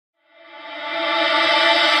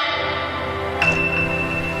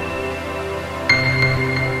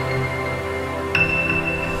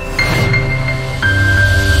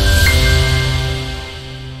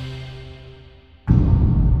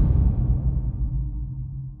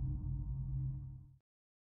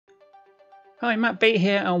Hi, Matt B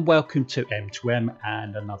here and welcome to M2M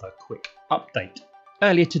and another quick update.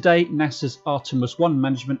 Earlier today, NASA's Artemis1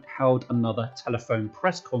 management held another telephone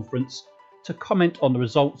press conference to comment on the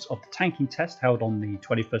results of the tanking test held on the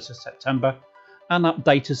 21st of September and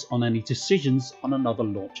update us on any decisions on another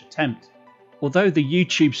launch attempt. Although the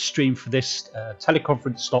YouTube stream for this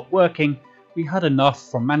teleconference stopped working, we heard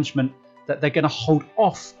enough from management that they're going to hold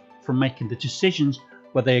off from making the decisions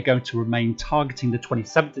whether they are going to remain targeting the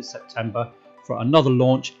 27th of September for another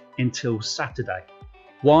launch until Saturday.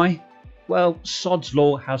 Why? Well, Sod's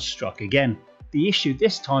Law has struck again. The issue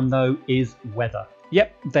this time though is weather.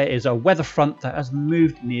 Yep, there is a weather front that has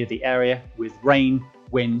moved near the area with rain,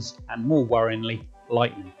 winds and more worryingly,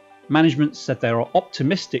 lightning. Management said they are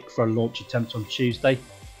optimistic for a launch attempt on Tuesday,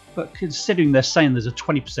 but considering they're saying there's a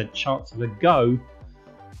 20% chance of a go,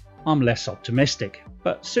 I'm less optimistic.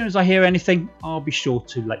 But as soon as I hear anything, I'll be sure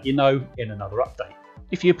to let you know in another update.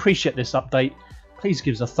 If you appreciate this update, please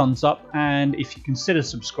give us a thumbs up, and if you consider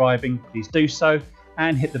subscribing, please do so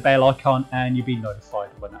and hit the bell icon and you'll be notified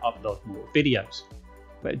when I upload more videos.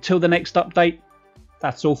 But until the next update,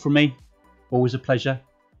 that's all from me. Always a pleasure,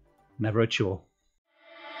 never a chore.